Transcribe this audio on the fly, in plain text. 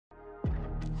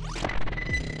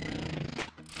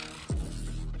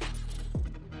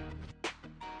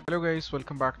Hello guys,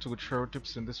 welcome back to Good Show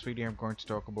Tips. In this video I'm going to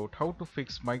talk about how to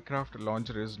fix Minecraft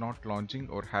launcher is not launching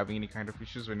or having any kind of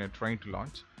issues when you're trying to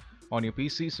launch on your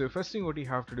PC. So first thing what you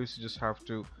have to do is you just have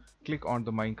to click on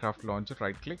the Minecraft launcher,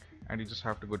 right click, and you just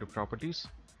have to go to properties.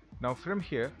 Now from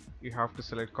here you have to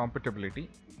select compatibility,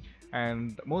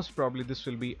 and most probably this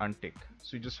will be untick,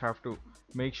 so you just have to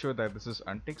make sure that this is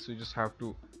untick. So you just have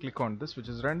to click on this, which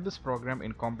is run this program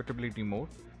in compatibility mode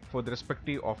for the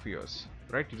respective of yours,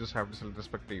 right? You just have to select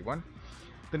respective one,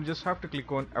 then you just have to click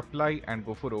on apply and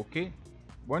go for OK.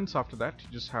 Once after that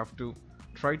you just have to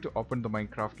try to open the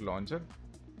Minecraft launcher,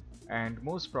 and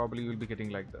most probably you'll be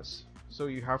getting like this. So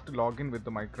you have to log in with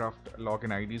the Minecraft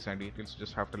login IDs and details. You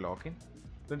just have to log in,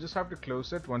 then just have to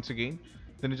close it once again.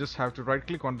 Then you just have to right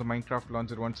click on the Minecraft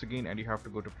launcher once again, and you have to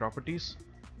go to properties.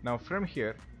 Now from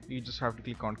here you just have to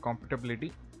click on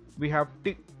compatibility. We have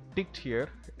ticked here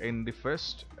in the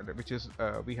first, which is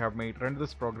we have made run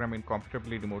this program in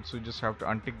compatibility mode. So you just have to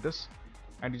untick this,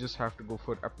 and you just have to go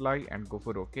for apply and go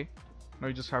for OK. Now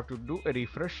you just have to do a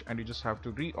refresh, and you just have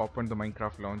to reopen the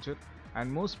Minecraft launcher,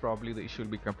 and most probably the issue will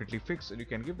be completely fixed, and you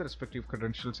can give the respective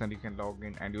credentials and you can log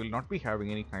in, and you will not be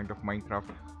having any kind of Minecraft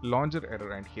launcher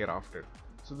error and hereafter.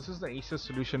 So this is the easiest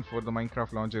solution for the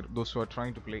Minecraft launcher, those who are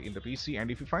trying to play in the PC.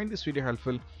 And if you find this video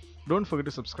helpful, don't forget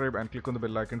to subscribe and click on the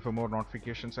bell icon for more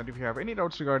notifications. And if you have any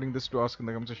doubts regarding this, to ask in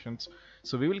the comment sections.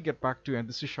 So we will get back to you, and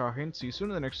this is Shahin. See you soon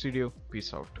in the next video.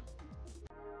 Peace out.